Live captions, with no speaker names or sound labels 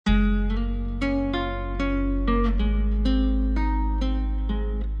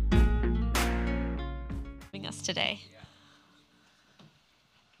today?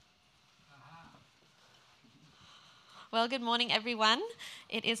 Well, good morning, everyone.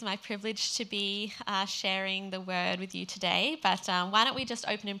 It is my privilege to be sharing the word with you today, but why don't we just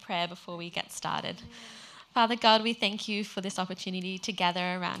open in prayer before we get started? Father God, we thank you for this opportunity to gather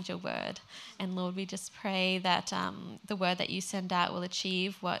around your word. And Lord, we just pray that the word that you send out will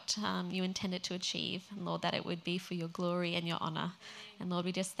achieve what you intend it to achieve. And Lord, that it would be for your glory and your honor. And Lord,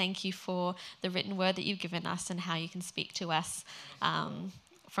 we just thank you for the written word that you've given us and how you can speak to us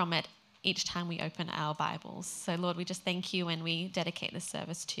from it each time we open our Bibles. So Lord, we just thank you and we dedicate this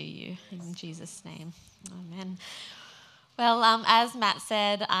service to you. In Jesus' name, amen. Well, as Matt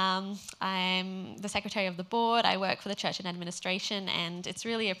said, I'm the secretary of the board. I work for the church in administration, and it's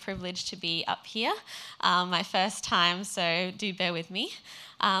really a privilege to be up here. My first time, so do bear with me.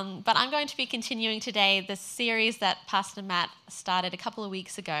 But I'm going to be continuing today the series that Pastor Matt started a couple of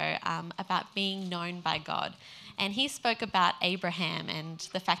weeks ago about being known by God. And he spoke about Abraham and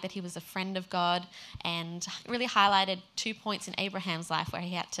the fact that he was a friend of God, and really highlighted 2 points in Abraham's life where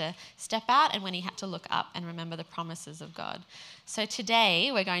he had to step out and when he had to look up and remember the promises of God. So today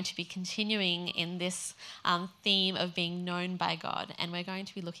we're going to be continuing in this theme of being known by God, and we're going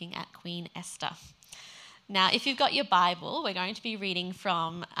to be looking at Queen Esther. Now, if you've got your Bible, we're going to be reading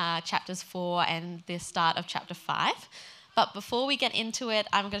from chapters 4 and the start of chapter 5. But before we get into it,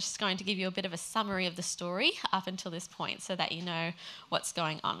 I'm just going to give you a bit of a summary of the story up until this point so that you know what's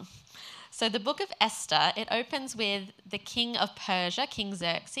going on. So the book of Esther, it opens with the king of Persia, King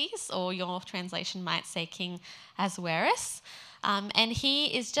Xerxes, or your translation might say King Ahasuerus. And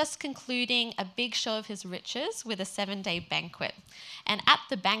he is just concluding a big show of his riches with a 7-day banquet. And at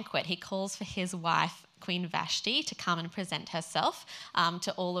the banquet, he calls for his wife, Queen Vashti, to come and present herself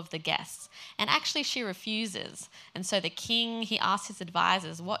to all of the guests. And actually she refuses. And so the king, he asks his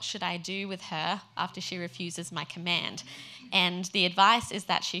advisors, what should I do with her after she refuses my command? And the advice is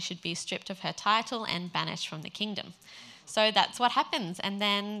that she should be stripped of her title and banished from the kingdom. So that's what happens. And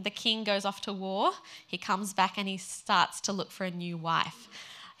then the king goes off to war. He comes back and he starts to look for a new wife.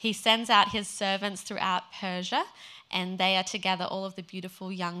 He sends out his servants throughout Persia, and they are to gather all of the beautiful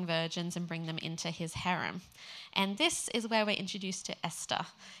young virgins and bring them into his harem. And this is where we're introduced to Esther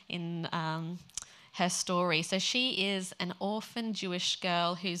in her story. So she is an orphan Jewish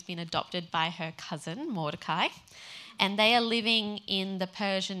girl who's been adopted by her cousin, Mordecai. And they are living in the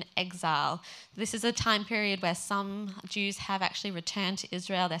Persian exile. This is a time period where some Jews have actually returned to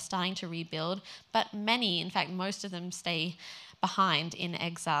Israel. They're starting to rebuild, but many, in fact, most of them stay behind in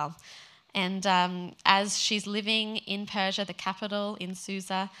exile. And as she's living in Persia, the capital, in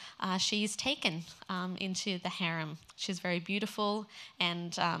Susa, she's taken into the harem. She's very beautiful,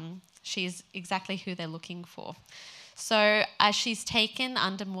 and she's exactly who they're looking for. So as she's taken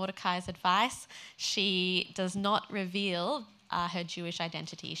under Mordecai's advice, she does not reveal her Jewish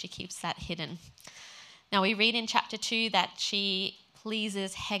identity. She keeps that hidden. Now we read in chapter 2 that she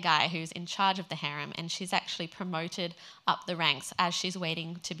pleases Haggai, who's in charge of the harem, and she's actually promoted up the ranks as she's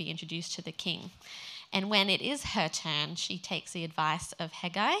waiting to be introduced to the king. And when it is her turn, she takes the advice of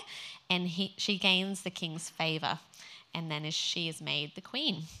Haggai, and she gains the king's favor, and then she is made the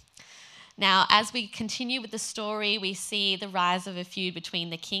queen. Now, as we continue with the story, we see the rise of a feud between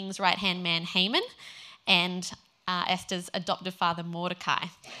the king's right-hand man, Haman, and Esther's adoptive father, Mordecai.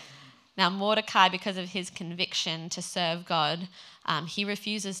 Now, Mordecai, because of his conviction to serve God, he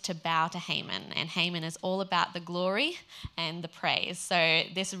refuses to bow to Haman, and Haman is all about the glory and the praise. So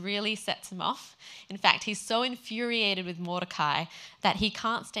this really sets him off. In fact, he's so infuriated with Mordecai that he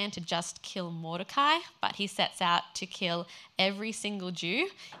can't stand to just kill Mordecai, but he sets out to kill every single Jew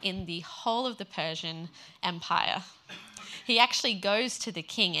in the whole of the Persian Empire. He actually goes to the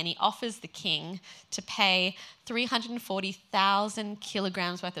king and he offers the king to pay 340,000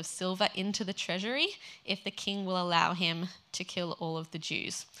 kilograms worth of silver into the treasury if the king will allow him to kill all of the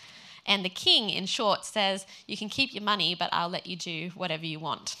Jews. And the king, in short, says, you can keep your money, but I'll let you do whatever you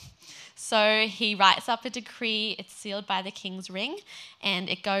want. So he writes up a decree, it's sealed by the king's ring, and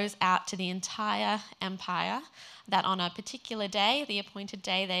it goes out to the entire empire that on a particular day, the appointed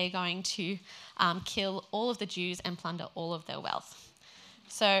day, they're going to kill all of the Jews and plunder all of their wealth.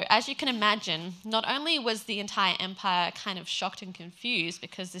 So as you can imagine, not only was the entire empire kind of shocked and confused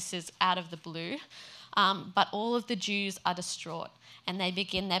because this is out of the blue, but all of the Jews are distraught and they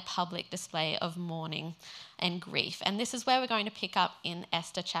begin their public display of mourning and grief. And this is where we're going to pick up in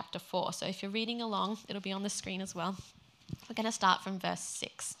Esther chapter 4. So if you're reading along, it'll be on the screen as well. We're going to start from verse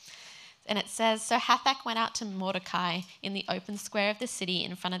 6. And it says, So Hathach went out to Mordecai in the open square of the city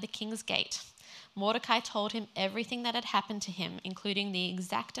in front of the king's gate. Mordecai told him everything that had happened to him, including the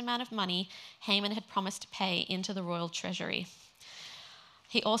exact amount of money Haman had promised to pay into the royal treasury.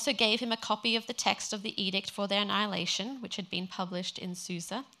 He also gave him a copy of the text of the edict for their annihilation, which had been published in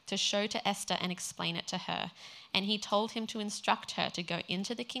Susa, to show to Esther and explain it to her. And he told him to instruct her to go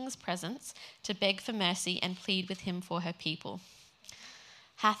into the king's presence, to beg for mercy and plead with him for her people.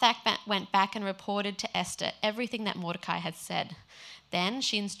 Hathach went back and reported to Esther everything that Mordecai had said. Then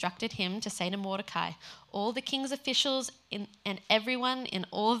she instructed him to say to Mordecai, "All the king's officials and everyone in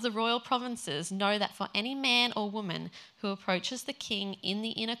all of the royal provinces know that for any man or woman who approaches the king in the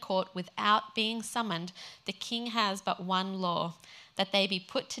inner court without being summoned, the king has but one law, that they be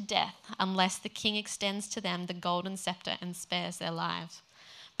put to death unless the king extends to them the golden scepter and spares their lives.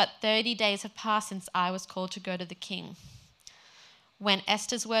 But 30 days have passed since I was called to go to the king." When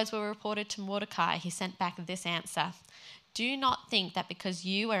Esther's words were reported to Mordecai, he sent back this answer: "Do not think that because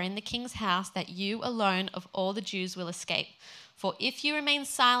you are in the king's house that you alone of all the Jews will escape. For if you remain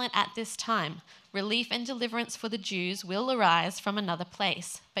silent at this time, relief and deliverance for the Jews will arise from another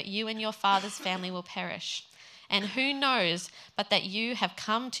place, but you and your father's family will perish. And who knows but that you have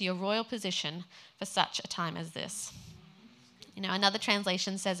come to your royal position for such a time as this." Another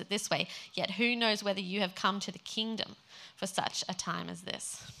translation says it this way: "Yet who knows whether you have come to the kingdom for such a time as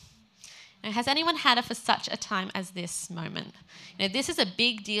this." Now, has anyone had a "for such a time as this" moment? This is a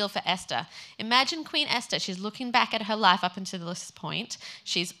big deal for Esther. Imagine Queen Esther. She's looking back at her life up until this point.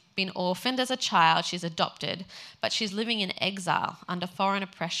 She's been orphaned as a child. She's adopted, but she's living in exile under foreign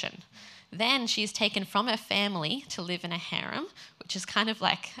oppression. Then she's taken from her family to live in a harem, which is kind of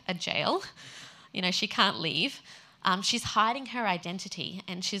like a jail. She can't leave. She's hiding her identity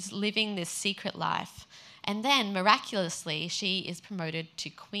and she's living this secret life. And then, miraculously, she is promoted to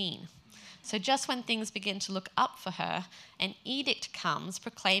queen. So just when things begin to look up for her, an edict comes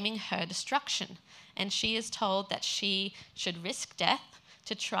proclaiming her destruction. And she is told that she should risk death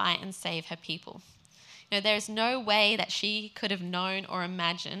to try and save her people. There's no way that she could have known or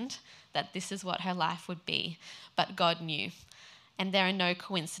imagined that this is what her life would be. But God knew. And there are no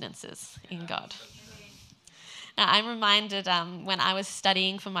coincidences in God. Now, I'm reminded when I was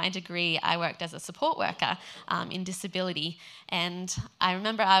studying for my degree, I worked as a support worker in disability. And I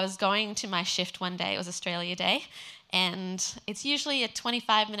remember I was going to my shift one day. It was Australia Day. And it's usually a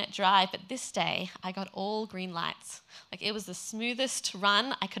 25-minute drive. But this day, I got all green lights. It was the smoothest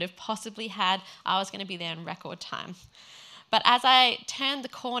run I could have possibly had. I was going to be there in record time. But as I turned the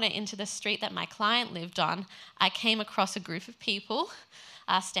corner into the street that my client lived on, I came across a group of people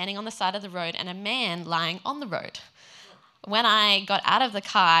standing on the side of the road and a man lying on the road. When I got out of the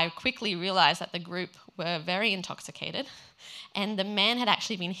car, I quickly realized that the group were very intoxicated and the man had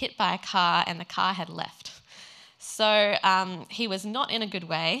actually been hit by a car and the car had left. So he was not in a good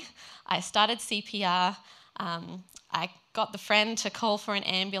way. I started CPR. I got the friend to call for an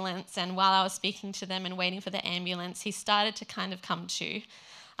ambulance, and while I was speaking to them and waiting for the ambulance, he started to kind of come to.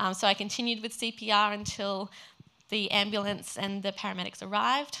 So I continued with CPR until the ambulance and the paramedics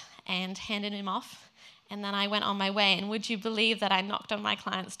arrived and handed him off. And then I went on my way. And would you believe that I knocked on my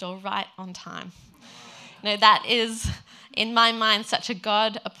client's door right on time? That is, in my mind, such a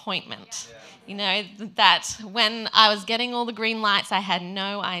God appointment. That when I was getting all the green lights, I had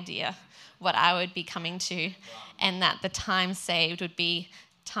no idea what I would be coming to, and that the time saved would be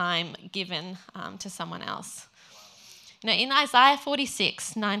time given to someone else. In Isaiah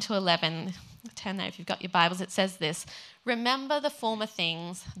 46, 9-11, turn there if you've got your Bibles, it says this: "Remember the former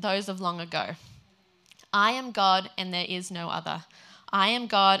things, those of long ago. I am God and there is no other. I am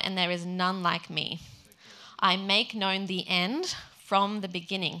God and there is none like me. I make known the end from the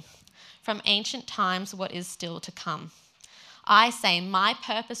beginning, from ancient times what is still to come. I say, my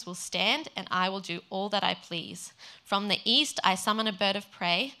purpose will stand and I will do all that I please. From the east I summon a bird of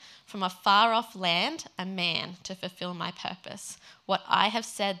prey, from a far-off land a man to fulfill my purpose. What I have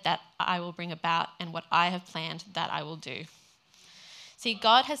said that I will bring about, and what I have planned that I will do." See,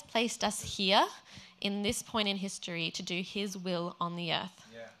 God has placed us here in this point in history to do his will on the earth.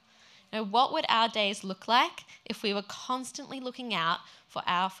 Now, what would our days look like if we were constantly looking out for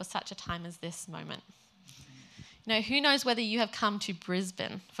such a time as this moment? Who knows whether you have come to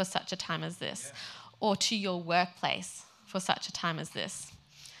Brisbane for such a time as this, or to your workplace for such a time as this?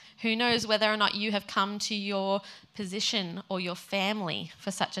 Who knows whether or not you have come to your position or your family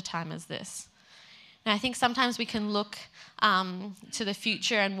for such a time as this? Now, I think sometimes we can look to the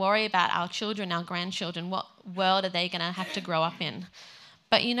future and worry about our children, our grandchildren. What world are they going to have to grow up in?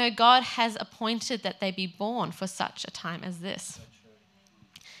 But, God has appointed that they be born for such a time as this.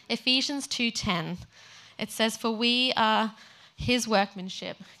 Ephesians 2:10, it says, "For we are his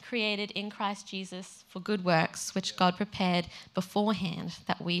workmanship, created in Christ Jesus for good works, which God prepared beforehand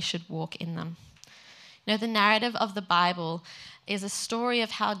that we should walk in them. You know, the narrative of the Bible is a story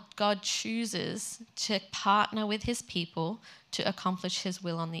of how God chooses to partner with his people to accomplish his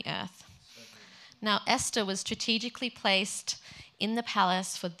will on the earth. Now, Esther was strategically placed in the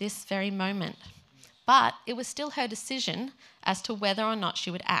palace for this very moment, but it was still her decision as to whether or not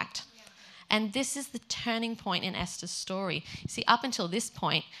she would act. And this is the turning point in Esther's story. You see, up until this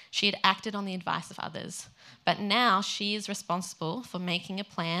point, she had acted on the advice of others, but now she is responsible for making a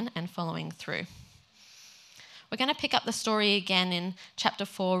plan and following through. We're going to pick up the story again in chapter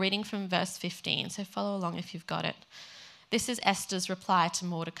 4, reading from verse 15, so follow along if you've got it. This is Esther's reply to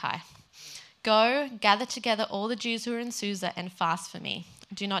Mordecai. Go, gather together all the Jews who are in Susa and fast for me.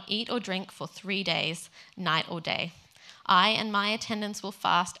 Do not eat or drink for 3 days, night or day. I and my attendants will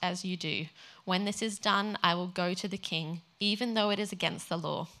fast as you do. When this is done, I will go to the king, even though it is against the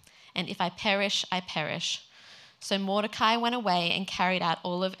law. And if I perish, I perish. So Mordecai went away and carried out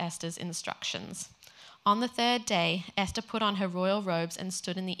all of Esther's instructions. On the 3rd day, Esther put on her royal robes and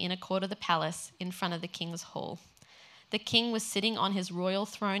stood in the inner court of the palace in front of the king's hall. The king was sitting on his royal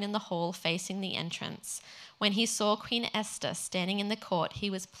throne in the hall facing the entrance. When he saw Queen Esther standing in the court, he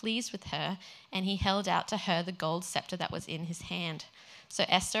was pleased with her, and he held out to her the gold scepter that was in his hand. So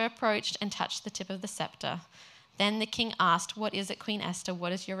Esther approached and touched the tip of the scepter. Then the king asked, "What is it, Queen Esther?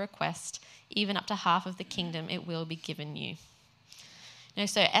 What is your request? Even up to half of the kingdom it will be given you."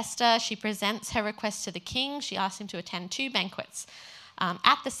 So Esther, she presents her request to the king. She asks him to attend 2 banquets.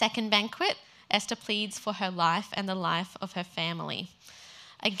 At the second banquet, Esther pleads for her life and the life of her family.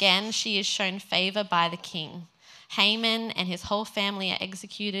 Again, she is shown favor by the king. Haman and his whole family are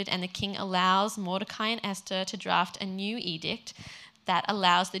executed, and the king allows Mordecai and Esther to draft a new edict that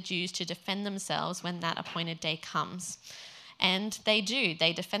allows the Jews to defend themselves when that appointed day comes. And they do.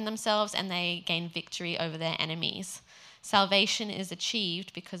 They defend themselves and they gain victory over their enemies. Salvation is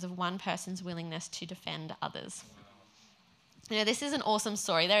achieved because of one person's willingness to defend others. This is an awesome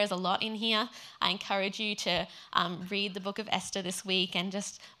story. There is a lot in here. I encourage you to read the book of Esther this week and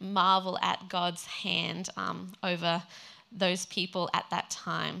just marvel at God's hand over those people at that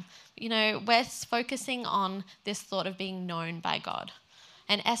time. We're focusing on this thought of being known by God.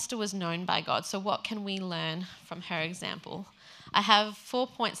 And Esther was known by God. So what can we learn from her example? I have 4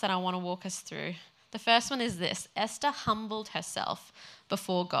 points that I want to walk us through. The first one is this: Esther humbled herself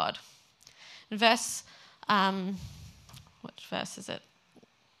before God. Which verse is it?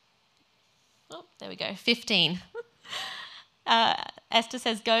 Oh, there we go, 15. Esther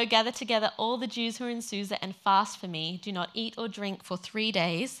says, "Go, gather together all the Jews who are in Susa and fast for me. Do not eat or drink for 3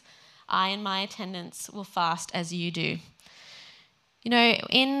 days. I and my attendants will fast as you do."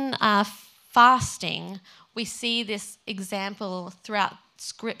 In fasting, we see this example throughout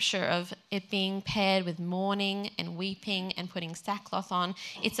Scripture of it being paired with mourning and weeping and putting sackcloth on.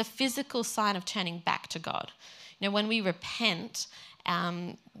 It's a physical sign of turning back to God. When we repent,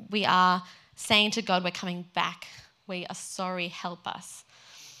 we are saying to God, we're coming back. We are sorry, help us.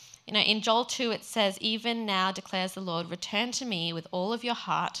 In Joel 2, it says, "Even now declares the Lord, return to me with all of your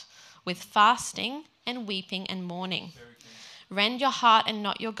heart, with fasting and weeping and mourning. Rend your heart and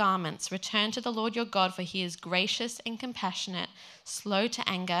not your garments. Return to the Lord your God, for he is gracious and compassionate, slow to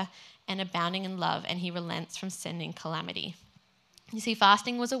anger and abounding in love, and he relents from sending calamity." You see,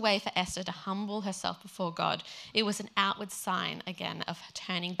 fasting was a way for Esther to humble herself before God. It was an outward sign, again, of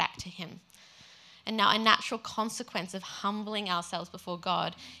turning back to him. And now a natural consequence of humbling ourselves before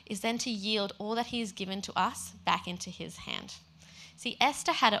God is then to yield all that he has given to us back into his hand. See,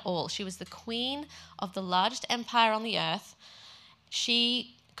 Esther had it all. She was the queen of the largest empire on the earth.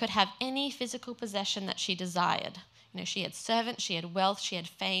 She could have any physical possession that she desired. She had servants, she had wealth, she had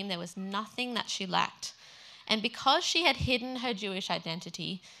fame. There was nothing that she lacked. And because she had hidden her Jewish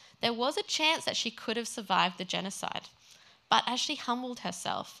identity, there was a chance that she could have survived the genocide. But as she humbled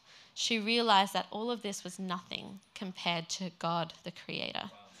herself, she realized that all of this was nothing compared to God, the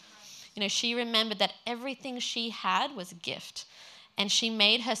Creator. She remembered that everything she had was a gift, and she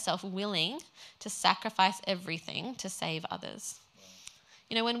made herself willing to sacrifice everything to save others.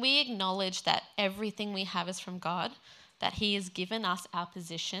 When we acknowledge that everything we have is from God, that he has given us our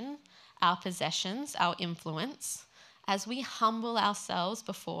position, our possessions, our influence, as we humble ourselves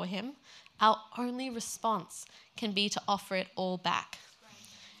before him, our only response can be to offer it all back.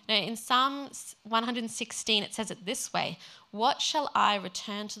 Now, in Psalm 116, it says it this way: "What shall I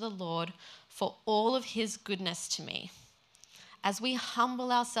return to the Lord for all of his goodness to me?" As we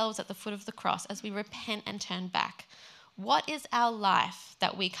humble ourselves at the foot of the cross, as we repent and turn back, What is our life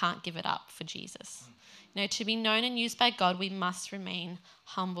that we can't give it up for Jesus? To be known and used by God, we must remain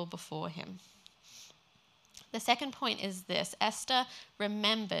humble before him. The second point is this: Esther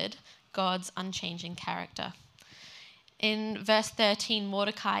remembered God's unchanging character. In verse 13,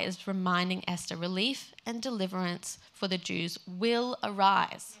 Mordecai is reminding Esther relief and deliverance for the Jews will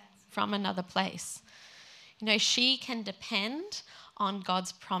arise from another place. She can depend on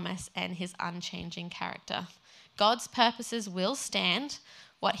God's promise and his unchanging character. God's purposes will stand.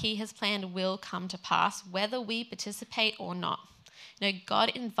 What he has planned will come to pass, whether we participate or not. God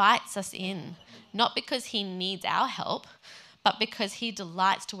invites us in, not because he needs our help, but because he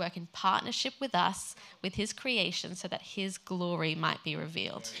delights to work in partnership with us, with his creation, so that his glory might be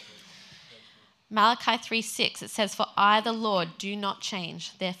revealed. Malachi 3:6, it says, "For I, the Lord, do not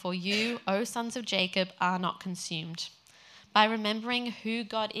change. Therefore you, O sons of Jacob, are not consumed." By remembering who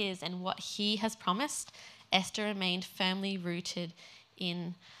God is and what he has promised, Esther remained firmly rooted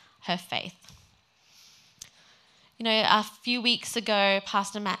in her faith. A few weeks ago,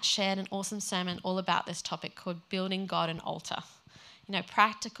 Pastor Matt shared an awesome sermon all about this topic called Building God an Altar.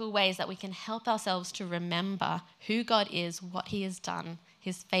 Practical ways that we can help ourselves to remember who God is, what he has done,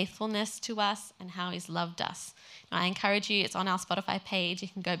 his faithfulness to us, and how he's loved us. I encourage you, it's on our Spotify page. You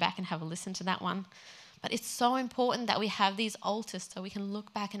can go back and have a listen to that one. But it's so important that we have these altars so we can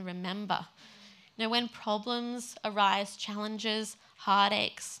look back and remember. When problems arise, challenges,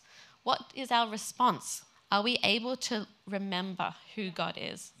 heartaches, what is our response? Are we able to remember who God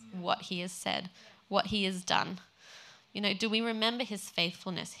is, what he has said, what he has done? Do we remember his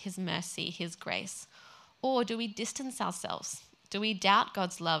faithfulness, his mercy, his grace? Or do we distance ourselves? Do we doubt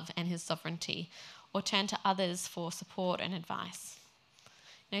God's love and his sovereignty, or turn to others for support and advice?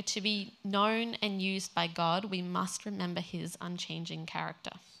 To be known and used by God, we must remember his unchanging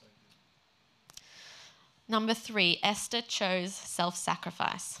character. Number 3, Esther chose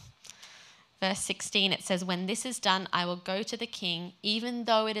self-sacrifice. Verse 16, it says, "When this is done, I will go to the king, even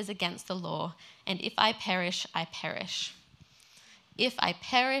though it is against the law, and if I perish, I perish." If I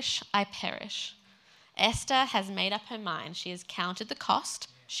perish, I perish. Esther has made up her mind. She has counted the cost.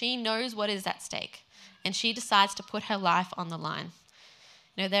 She knows what is at stake, and she decides to put her life on the line.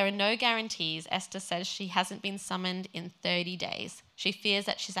 There are no guarantees. Esther says she hasn't been summoned in 30 days. She fears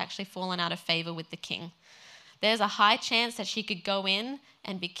that she's actually fallen out of favor with the king. There's a high chance that she could go in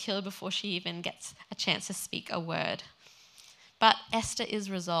and be killed before she even gets a chance to speak a word. But Esther is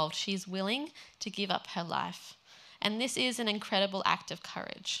resolved. She's willing to give up her life. And this is an incredible act of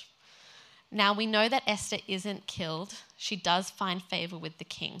courage. Now, we know that Esther isn't killed. She does find favor with the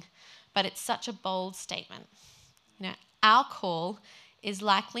king. But it's such a bold statement. Our call is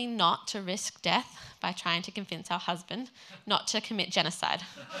likely not to risk death by trying to convince our husband not to commit genocide.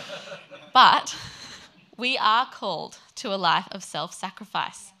 But we are called to a life of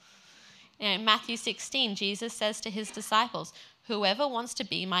self-sacrifice. In Matthew 16, Jesus says to his disciples, "Whoever wants to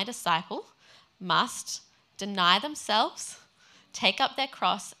be my disciple must deny themselves, take up their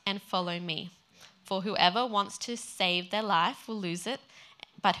cross, and follow me. For whoever wants to save their life will lose it,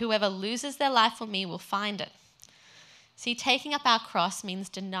 but whoever loses their life for me will find it." See, taking up our cross means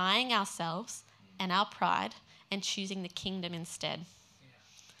denying ourselves and our pride and choosing the kingdom instead.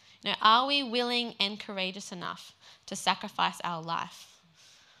 Are we willing and courageous enough to sacrifice our life?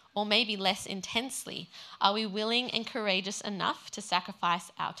 Or maybe less intensely, are we willing and courageous enough to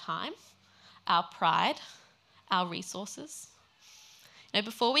sacrifice our time, our pride, our resources?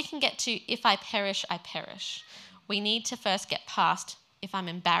 Before we can get to "if I perish, I perish," we need to first get past "if I'm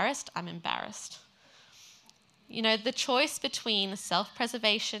embarrassed, I'm embarrassed." The choice between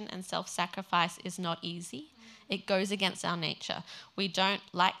self-preservation and self-sacrifice is not easy. It goes against our nature. We don't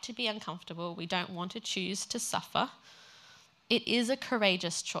like to be uncomfortable. We don't want to choose to suffer. It is a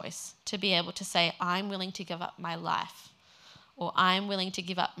courageous choice to be able to say, "I'm willing to give up my life," or "I'm willing to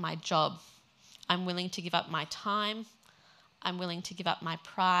give up my job. I'm willing to give up my time. I'm willing to give up my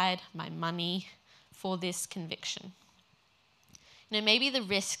pride, my money for this conviction." Maybe the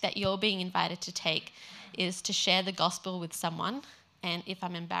risk that you're being invited to take is to share the gospel with someone, and "if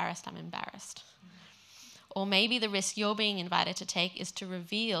I'm embarrassed, I'm embarrassed." Or maybe the risk you're being invited to take is to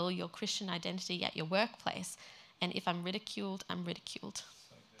reveal your Christian identity at your workplace, and "if I'm ridiculed, I'm ridiculed."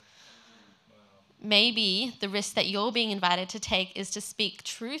 Maybe the risk that you're being invited to take is to speak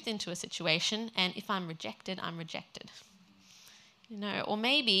truth into a situation, and "if I'm rejected, I'm rejected." Or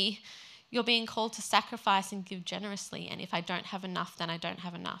maybe you're being called to sacrifice and give generously, and "if I don't have enough, then I don't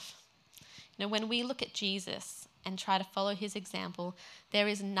have enough." When we look at Jesus and try to follow his example, there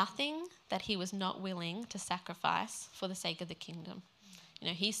is nothing that he was not willing to sacrifice for the sake of the kingdom.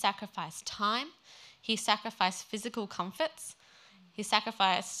 He sacrificed time, He sacrificed physical comforts. He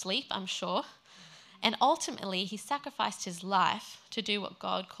sacrificed sleep, I'm sure. And ultimately, he sacrificed his life to do what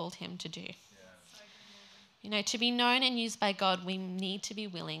God called him to do. To be known and used by God, we need to be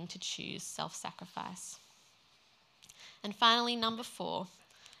willing to choose self-sacrifice. And finally, number 4,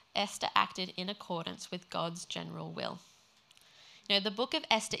 Esther acted in accordance with God's general will. The book of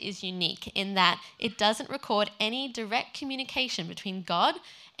Esther is unique in that it doesn't record any direct communication between God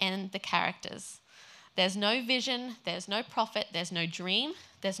and the characters. There's no vision, there's no prophet, there's no dream,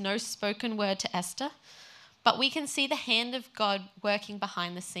 there's no spoken word to Esther, but we can see the hand of God working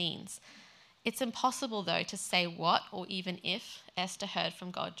behind the scenes. It's impossible, though, to say what or even if Esther heard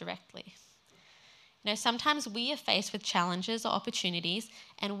from God directly. Sometimes we are faced with challenges or opportunities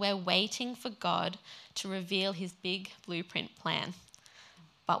and we're waiting for God to reveal his big blueprint plan,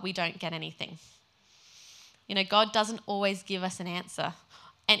 but we don't get anything. God doesn't always give us an answer.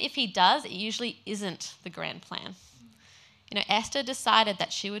 And if he does, it usually isn't the grand plan. Esther decided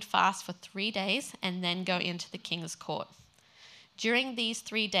that she would fast for 3 days and then go into the king's court. During these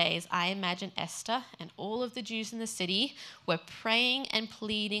 3 days, I imagine Esther and all of the Jews in the city were praying and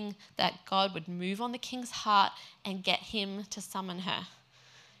pleading that God would move on the king's heart and get him to summon her.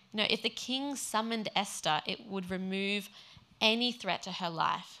 If the king summoned Esther, it would remove any threat to her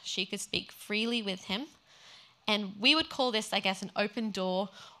life. She could speak freely with him. And we would call this, I guess, an open door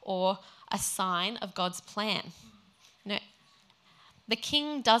or a sign of God's plan. The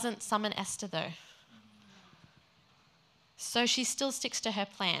king doesn't summon Esther, though. So she still sticks to her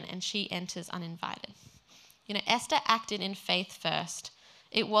plan and she enters uninvited. Esther acted in faith first.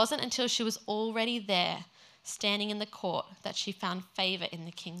 It wasn't until she was already there, standing in the court, that she found favor in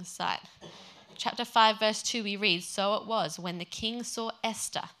the king's sight. Chapter 5, verse 2, we read, "So it was when the king saw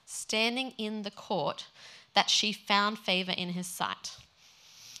Esther standing in the court that she found favor in his sight."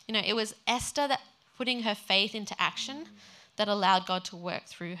 It was Esther that putting her faith into action that allowed God to work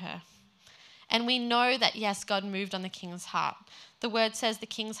through her. And we know that, yes, God moved on the king's heart. The word says the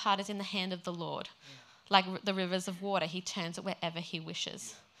king's heart is in the hand of the Lord. Like the rivers of water, he turns it wherever he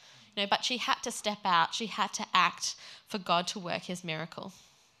wishes. But she had to step out. She had to act for God to work his miracle.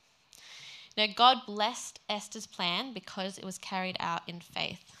 God blessed Esther's plan because it was carried out in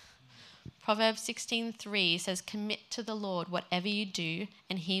faith. Proverbs 16:3 says, "Commit to the Lord whatever you do,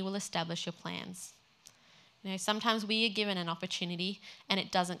 and he will establish your plans." Sometimes we are given an opportunity and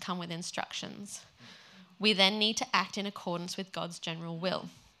it doesn't come with instructions. We then need to act in accordance with God's general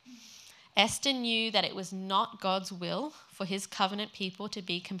will. Esther knew that it was not God's will for his covenant people to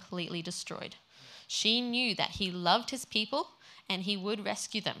be completely destroyed. She knew that he loved his people and he would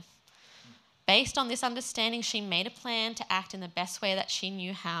rescue them. Based on this understanding, she made a plan to act in the best way that she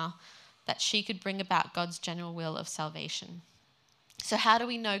knew how, that she could bring about God's general will of salvation. So how do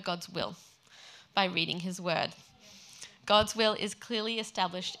we know God's will? By reading his word. God's will is clearly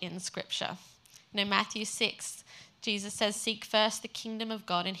established in Scripture. Matthew 6, Jesus says, "Seek first the kingdom of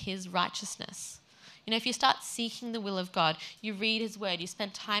God and his righteousness." If you start seeking the will of God, you read his word, you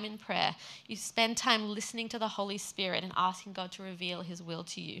spend time in prayer, you spend time listening to the Holy Spirit and asking God to reveal his will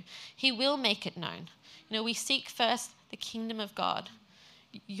to you, he will make it known. We seek first the kingdom of God.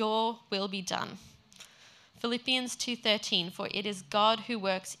 Your will be done. Philippians 2:13, "For it is God who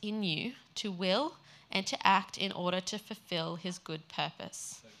works in you to will and to act in order to fulfill his good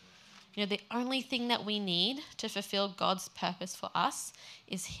purpose." The only thing that we need to fulfill God's purpose for us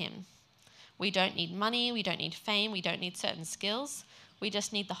is him. We don't need money, we don't need fame, we don't need certain skills. We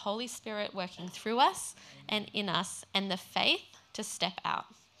just need the Holy Spirit working through us and in us and the faith to step out.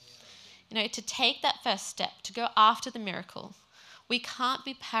 To take that first step, to go after the miracle. We can't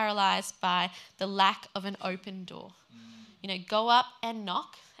be paralyzed by the lack of an open door. Go up and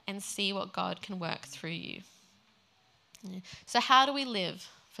knock and see what God can work through you. So how do we live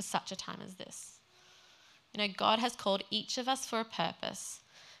for such a time as this? God has called each of us for a purpose,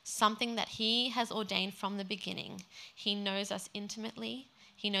 something that he has ordained from the beginning. He knows us intimately.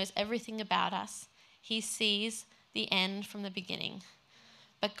 He knows everything about us. He sees the end from the beginning.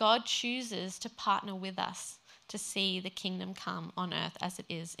 But God chooses to partner with us to see the kingdom come on earth as it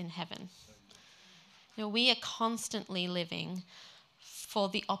is in heaven. We are constantly living for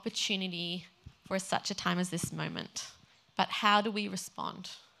the opportunity for such a time as this moment. But how do we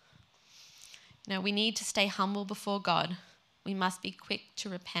respond? We need to stay humble before God. We must be quick to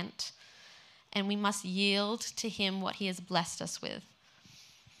repent. And we must yield to him what he has blessed us with.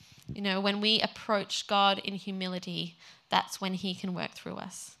 When we approach God in humility, that's when he can work through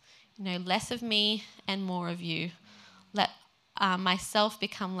us. Less of me and more of you. Let myself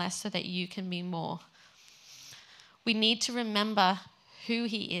become less so that you can be more. We need to remember who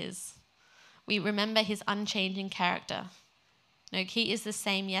he is. We remember his unchanging character. No, he is the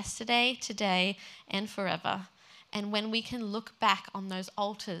same yesterday, today, and forever. And when we can look back on those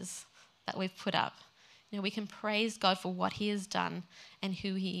altars that we've put up, we can praise God for what he has done and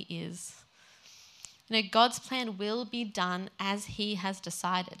who he is. God's plan will be done as he has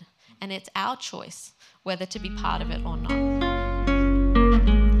decided, and it's our choice whether to be part of it or not.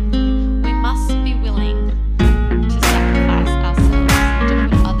 We must be willing to sacrifice ourselves, to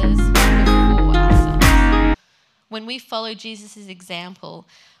put others before ourselves. When we follow Jesus' example,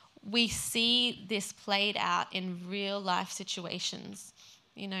 we see this played out in real life situations.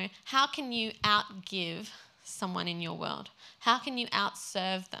 How can you outgive someone in your world? How can you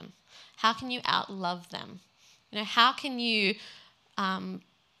outserve them? How can you outlove them? How can you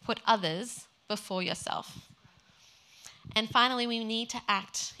put others before yourself? And finally, we need to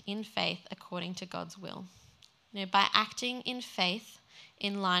act in faith according to God's will. By acting in faith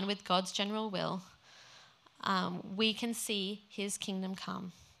in line with God's general will, we can see his kingdom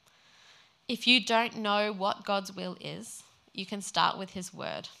come. If you don't know what God's will is, you can start with his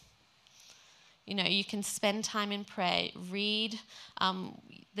word. You can spend time in prayer, read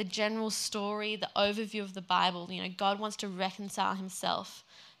the general story, the overview of the Bible. God wants to reconcile himself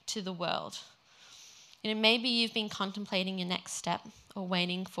to the world. Maybe you've been contemplating your next step or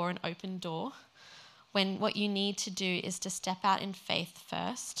waiting for an open door, when what you need to do is to step out in faith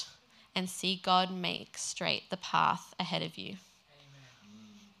first and see God make straight the path ahead of you.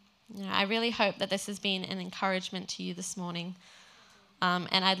 I really hope that this has been an encouragement to you this morning.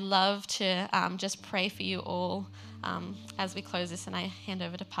 And I'd love to just pray for you all as we close this, and I hand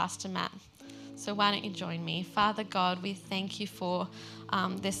over to Pastor Matt. So why don't you join me? Father God, we thank you for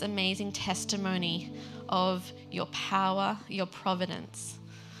this amazing testimony of your power, your providence.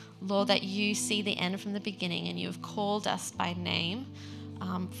 Lord, that you see the end from the beginning, and you have called us by name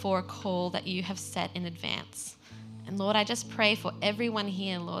for a call that you have set in advance. And Lord, I just pray for everyone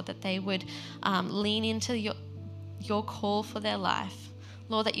here, Lord, that they would lean into your call for their life.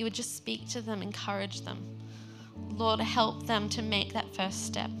 Lord, that you would just speak to them, encourage them. Lord, help them to make that first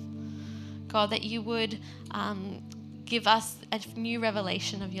step. God, that you would give us a new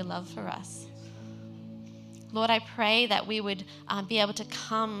revelation of your love for us. Lord, I pray that we would be able to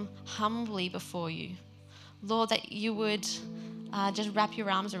come humbly before you. Lord, that you would just wrap your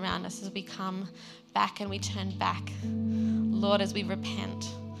arms around us as we come back and we turn back. Lord, as we repent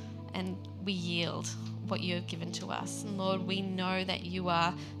and we yield what you have given to us. And Lord, we know that you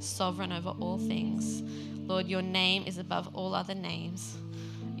are sovereign over all things. Lord, your name is above all other names.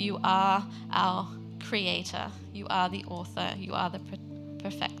 You are our creator. You are the author. You are the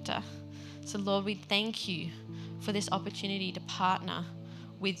perfecter. So Lord, we thank you for this opportunity to partner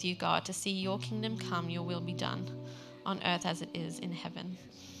with you, God, to see your kingdom come, your will be done on earth as it is in heaven.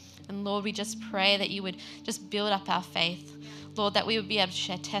 And Lord, we just pray that you would just build up our faith. Lord, that we would be able to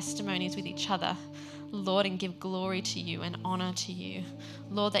share testimonies with each other, Lord, and give glory to you and honor to you.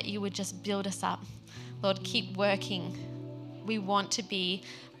 Lord, that you would just build us up. Lord, keep working. We want to be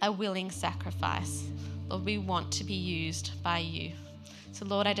a willing sacrifice. Lord, we want to be used by you. So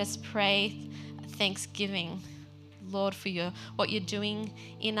Lord, I just pray thanksgiving, Lord, for what you're doing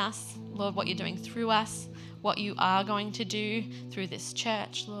in us, Lord, what you're doing through us, what you are going to do through this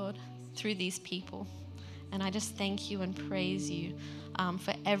church, Lord, through these people. And I just thank you and praise you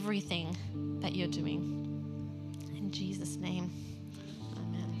for everything that you're doing. In Jesus' name.